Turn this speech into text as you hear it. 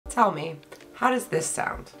Tell me, how does this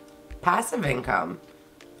sound? Passive income,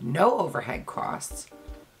 no overhead costs,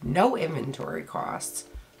 no inventory costs,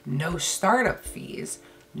 no startup fees,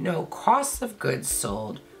 no cost of goods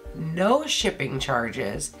sold, no shipping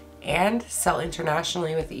charges, and sell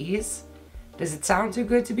internationally with ease? Does it sound too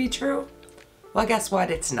good to be true? Well, guess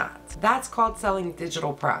what? It's not. That's called selling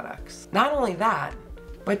digital products. Not only that,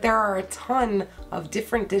 but there are a ton of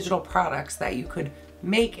different digital products that you could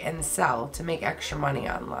make and sell to make extra money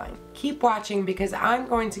online. Keep watching because I'm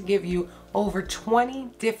going to give you over 20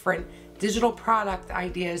 different digital product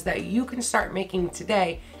ideas that you can start making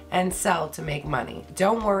today and sell to make money.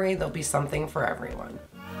 Don't worry, there'll be something for everyone.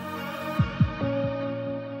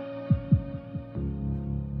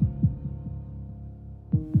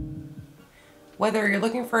 Whether you're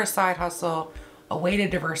looking for a side hustle, a way to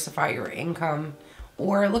diversify your income,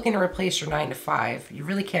 or looking to replace your 9-to-5, you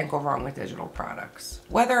really can't go wrong with digital products.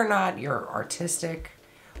 Whether or not you're artistic,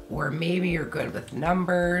 or maybe you're good with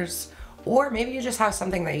numbers, or maybe you just have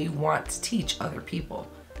something that you want to teach other people.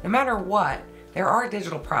 No matter what, there are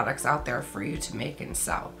digital products out there for you to make and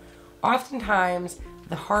sell. Oftentimes,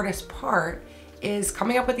 the hardest part is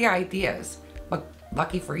coming up with the ideas, but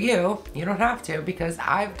lucky for you, you don't have to because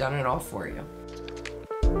I've done it all for you.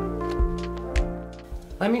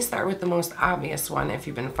 Let me start with the most obvious one if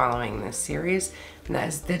you've been following this series, and that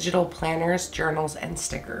is digital planners, journals, and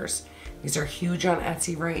stickers. These are huge on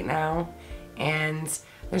Etsy right now, and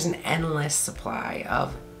there's an endless supply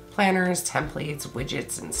of planners, templates,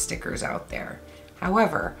 widgets, and stickers out there.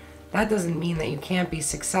 However, that doesn't mean that you can't be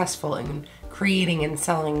successful in creating and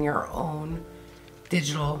selling your own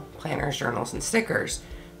digital planners, journals, and stickers.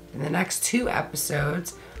 In the next 2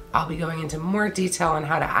 episodes, I'll be going into more detail on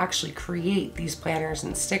how to actually create these planners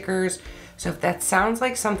and stickers. So if that sounds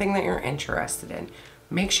like something that you're interested in,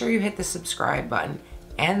 make sure you hit the subscribe button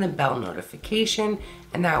and the bell notification,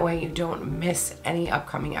 and that way you don't miss any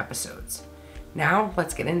upcoming episodes. Now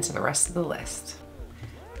let's get into the rest of the list.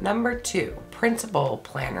 Number 2, printable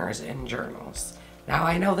planners and journals. Now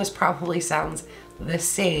I know this probably sounds the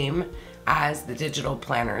same as the digital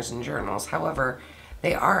planners and journals. However,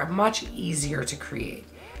 they are much easier to create.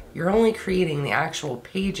 You're only creating the actual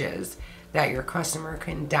pages that your customer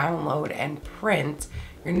can download and print.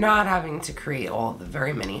 You're not having to create all the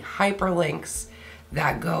very many hyperlinks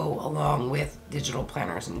that go along with digital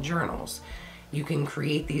planners and journals. You can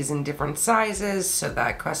create these in different sizes so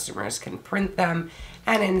that customers can print them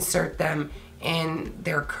and insert them in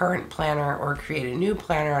their current planner or create a new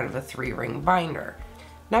planner out of a 3-ring binder.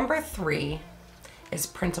 Number 3 is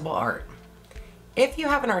printable art. If you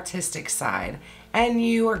have an artistic side and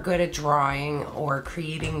you are good at drawing or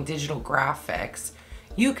creating digital graphics,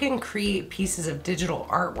 you can create pieces of digital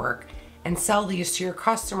artwork and sell these to your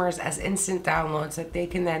customers as instant downloads that they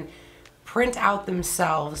can then print out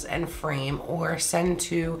themselves and frame or send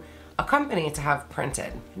to a company to have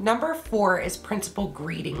printed. Number 4 is printable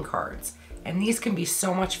greeting cards, and these can be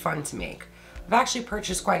so much fun to make. I've actually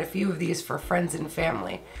purchased quite a few of these for friends and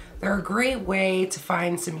family. They're a great way to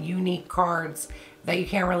find some unique cards that you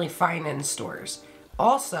can't really find in stores.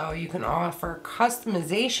 Also, you can offer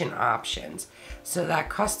customization options so that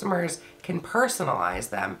customers can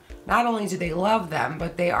personalize them. Not only do they love them,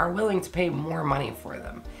 but they are willing to pay more money for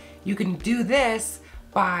them. You can do this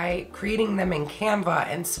by creating them in Canva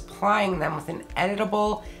and supplying them with an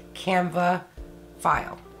editable Canva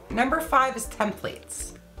file. Number 5 is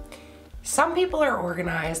templates. Some people are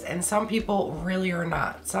organized and some people really are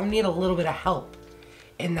not. Some need a little bit of help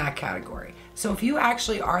in that category. So if you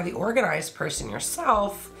actually are the organized person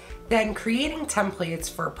yourself, then creating templates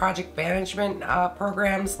for project management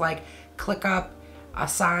programs like ClickUp,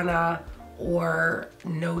 Asana, or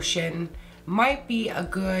Notion might be a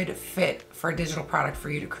good fit for a digital product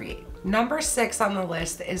for you to create. Number 6 on the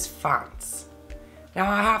list is fonts.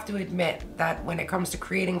 Now I have to admit that when it comes to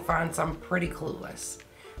creating fonts, I'm pretty clueless.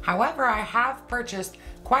 However, I have purchased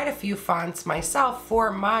quite a few fonts myself for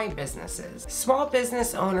my businesses. Small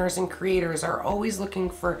business owners and creators are always looking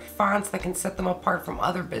for fonts that can set them apart from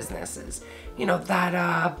other businesses. You know,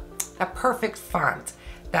 that perfect font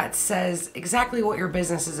that says exactly what your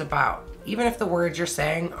business is about, even if the words you're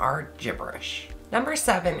saying are gibberish. Number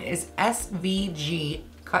 7 is SVG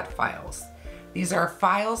Cut Files. These are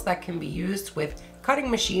files that can be used with cutting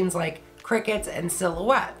machines like Cricuts and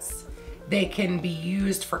Silhouettes. They can be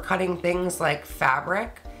used for cutting things like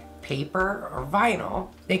fabric, paper, or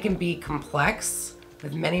vinyl. They can be complex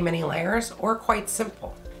with many, many layers or quite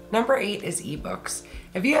simple. Number 8 is ebooks.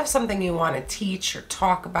 If you have something you want to teach or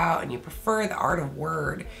talk about and you prefer the art of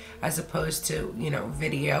word as opposed to,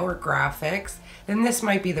 video or graphics, then this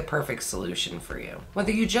might be the perfect solution for you.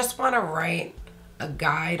 Whether you just want to write a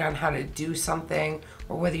guide on how to do something,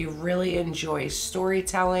 or whether you really enjoy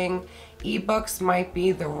storytelling, ebooks might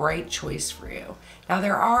be the right choice for you. Now,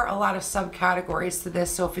 there are a lot of subcategories to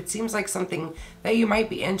this, so if it seems like something that you might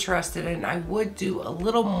be interested in, I would do a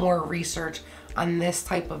little more research on this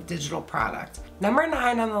type of digital product. Number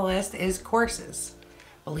 9 on the list is courses.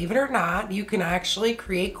 Believe it or not, you can actually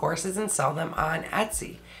create courses and sell them on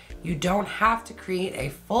Etsy. You don't have to create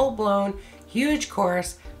a full-blown huge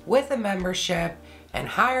course with a membership and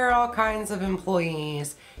hire all kinds of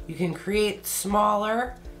employees. You can create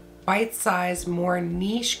smaller, bite-sized, more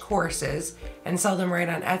niche courses and sell them right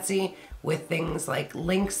on Etsy with things like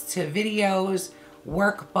links to videos,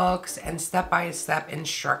 workbooks, and step-by-step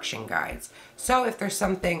instruction guides. So if there's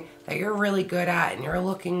something that you're really good at and you're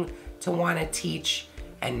looking to want to teach,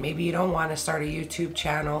 and maybe you don't want to start a YouTube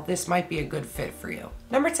channel, this might be a good fit for you.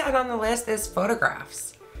 Number 10 on the list is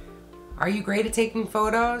photographs. Are you great at taking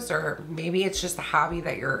photos, or maybe it's just a hobby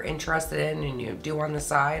that you're interested in and you do on the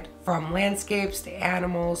side? From landscapes to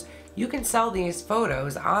animals, you can sell these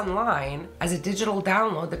photos online as a digital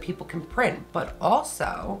download that people can print, but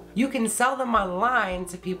also you can sell them online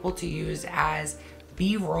to people to use as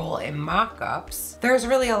B-roll and mock-ups. There's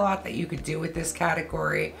really a lot that you could do with this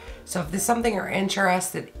category. So if this is something you're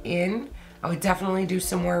interested in, I would definitely do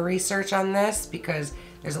some more research on this, because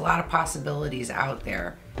there's a lot of possibilities out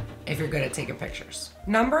there if you're good at taking pictures.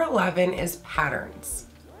 Number 11 is patterns.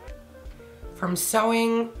 From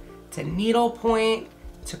sewing to needlepoint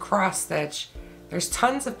to cross stitch, there's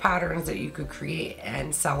tons of patterns that you could create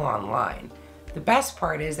and sell online. The best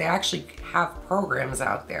part is they actually have programs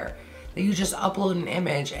out there that you just upload an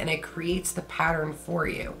image and it creates the pattern for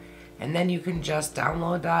you. And then you can just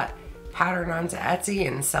download that pattern onto Etsy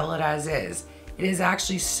and sell it as is. It is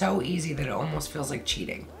actually so easy that it almost feels like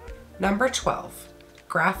cheating. Number 12,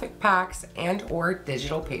 graphic packs and or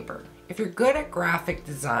digital paper. If you're good at graphic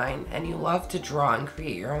design and you love to draw and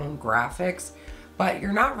create your own graphics, but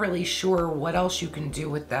you're not really sure what else you can do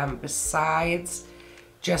with them besides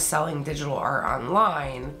just selling digital art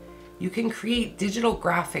online, you can create digital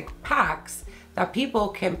graphic packs that people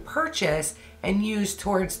can purchase and use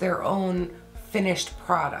towards their own finished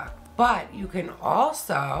product. But you can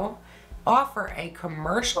also offer a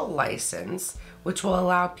commercial license, which will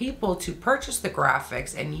allow people to purchase the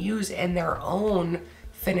graphics and use in their own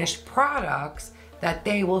finished products that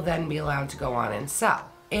they will then be allowed to go on and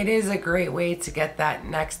sell. It is a great way to get that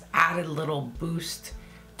next added little boost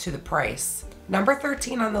to the price. Number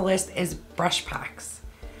 13 on the list is brush packs.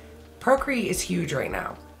 Procreate is huge right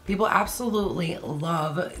now. People absolutely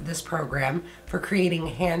love this program for creating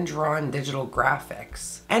hand-drawn digital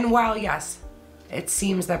graphics. And while yes, it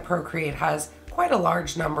seems that Procreate has quite a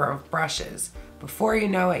large number of brushes, before you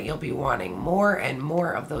know it, you'll be wanting more and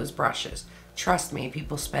more of those brushes. Trust me,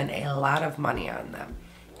 people spend a lot of money on them.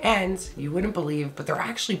 And you wouldn't believe, but they're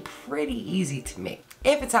actually pretty easy to make.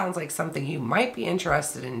 If it sounds like something you might be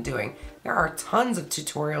interested in doing, there are tons of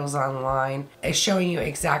tutorials online showing you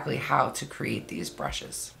exactly how to create these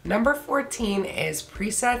brushes. Number 14 is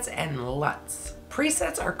presets and LUTs.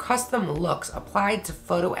 Presets are custom looks applied to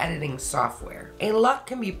photo editing software. A LUT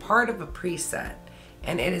can be part of a preset,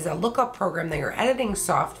 and it is a lookup program that your editing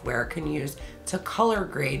software can use to color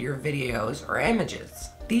grade your videos or images.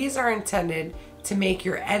 These are intended to make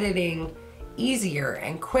your editing easier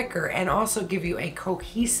and quicker, and also give you a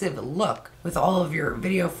cohesive look with all of your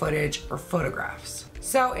video footage or photographs.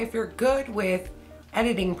 So if you're good with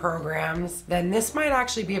editing programs, then this might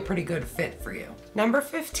actually be a pretty good fit for you. Number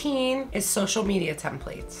 15 is social media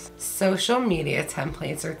templates. Social media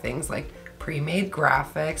templates are things like pre-made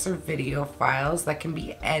graphics or video files that can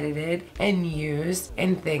be edited and used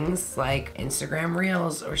in things like Instagram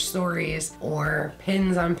Reels or Stories or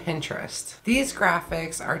pins on Pinterest. These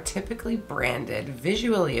graphics are typically branded,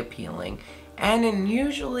 visually appealing, and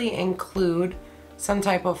usually include some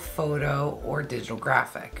type of photo or digital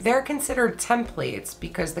graphic. They're considered templates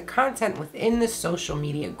because the content within the social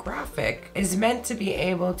media graphic is meant to be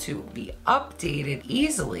able to be updated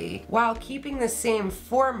easily while keeping the same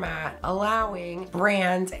format, allowing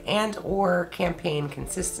brand and or campaign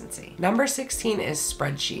consistency. Number 16 is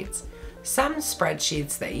spreadsheets. Some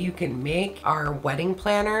spreadsheets that you can make are wedding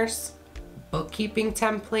planners, bookkeeping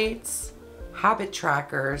templates, habit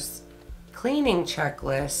trackers, cleaning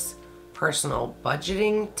checklists, personal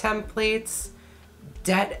budgeting templates,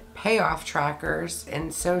 debt payoff trackers,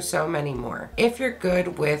 and so many more. If you're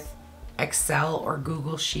good with Excel or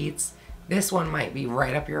Google Sheets, this one might be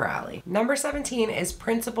right up your alley. Number 17 is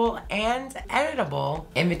printable and editable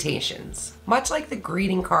invitations. Much like the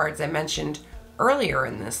greeting cards I mentioned earlier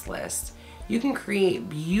in this list, you can create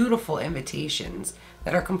beautiful invitations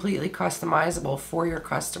that are completely customizable for your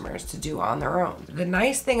customers to do on their own. The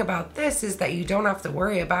nice thing about this is that you don't have to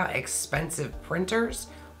worry about expensive printers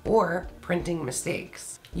or printing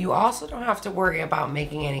mistakes. You also don't have to worry about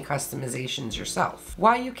making any customizations yourself.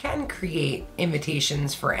 While you can create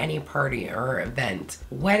invitations for any party or event,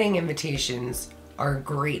 wedding invitations are a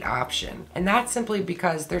great option. And that's simply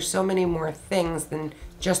because there's so many more things than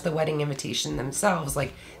just the wedding invitation themselves,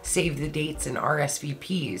 like save the dates and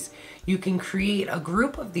RSVPs. You can create a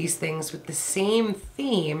group of these things with the same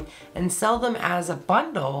theme and sell them as a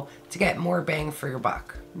bundle to get more bang for your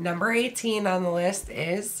buck. Number 18 on the list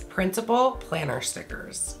is Printable Planner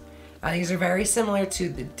Stickers. Now, these are very similar to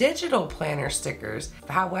the digital planner stickers,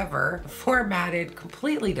 however, formatted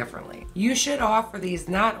completely differently. You should offer these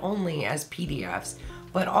not only as PDFs,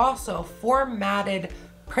 but also formatted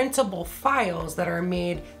printable files that are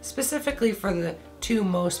made specifically for the two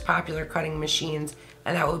most popular cutting machines,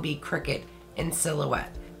 and that would be Cricut and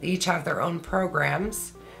Silhouette. They each have their own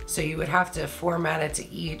programs, so you would have to format it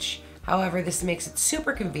to each. However, this makes it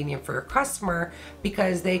super convenient for your customer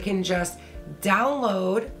because they can just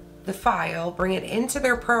download the file, bring it into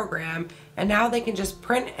their program, and now they can just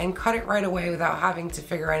print and cut it right away without having to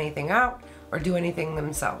figure anything out or do anything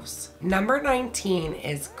themselves. Number 19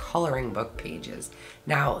 is coloring book pages.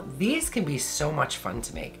 Now, these can be so much fun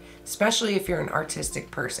to make, especially if you're an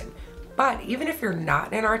artistic person. But even if you're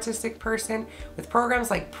not an artistic person, with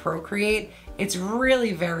programs like Procreate, it's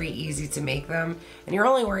really very easy to make them, and you're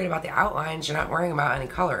only worried about the outlines, you're not worrying about any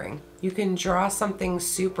coloring. You can draw something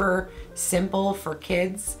super simple for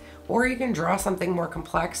kids, or you can draw something more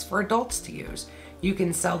complex for adults to use. You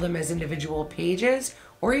can sell them as individual pages,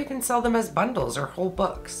 or you can sell them as bundles or whole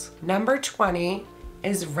books. Number 20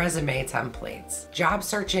 is resume templates. Job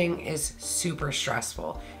searching is super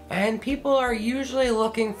stressful, and people are usually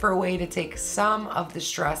looking for a way to take some of the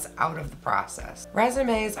stress out of the process.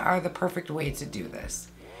 Resumes are the perfect way to do this.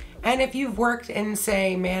 And if you've worked in,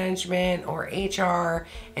 say, management or HR,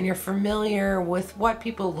 and you're familiar with what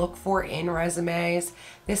people look for in resumes,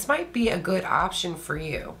 this might be a good option for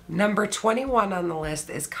you. Number 21 on the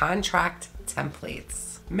list is contract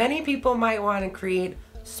templates. Many people might want to create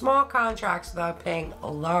small contracts without paying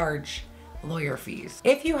large lawyer fees.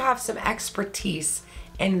 If you have some expertise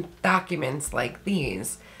in documents like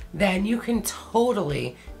these, then you can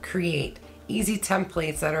totally create easy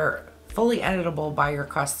templates that are fully editable by your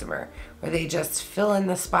customer, where they just fill in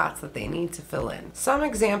the spots that they need to fill in. Some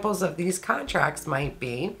examples of these contracts might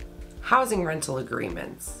be housing rental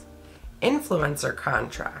agreements, influencer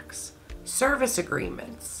contracts, service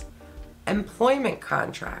agreements, employment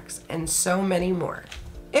contracts, and so many more.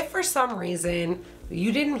 If for some reason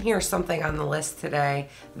you didn't hear something on the list today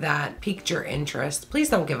that piqued your interest, please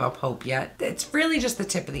don't give up hope yet. It's really just the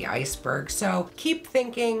tip of the iceberg. So keep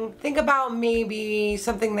thinking. Think about maybe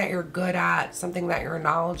something that you're good at, something that you're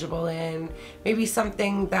knowledgeable in, maybe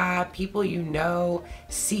something that people you know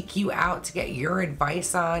seek you out to get your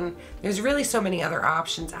advice on. There's really so many other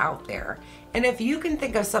options out there. And if you can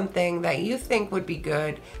think of something that you think would be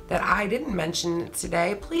good that I didn't mention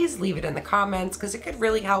today, please leave it in the comments, because it could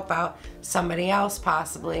really help out somebody else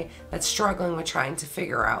possibly that's struggling with trying to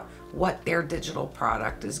figure out what their digital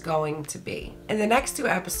product is going to be. In the next 2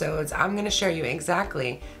 episodes, I'm going to show you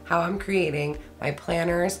exactly how I'm creating my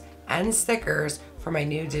planners and stickers for my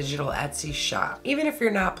new digital Etsy shop. Even if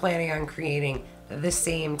you're not planning on creating the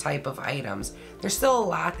same type of items, there's still a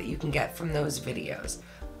lot that you can get from those videos.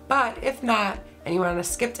 But if not, and you want to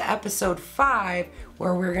skip to episode 5,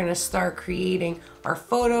 where we're going to start creating our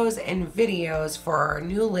photos and videos for our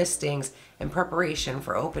new listings in preparation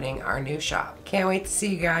for opening our new shop. Can't wait to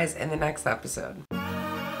see you guys in the next episode.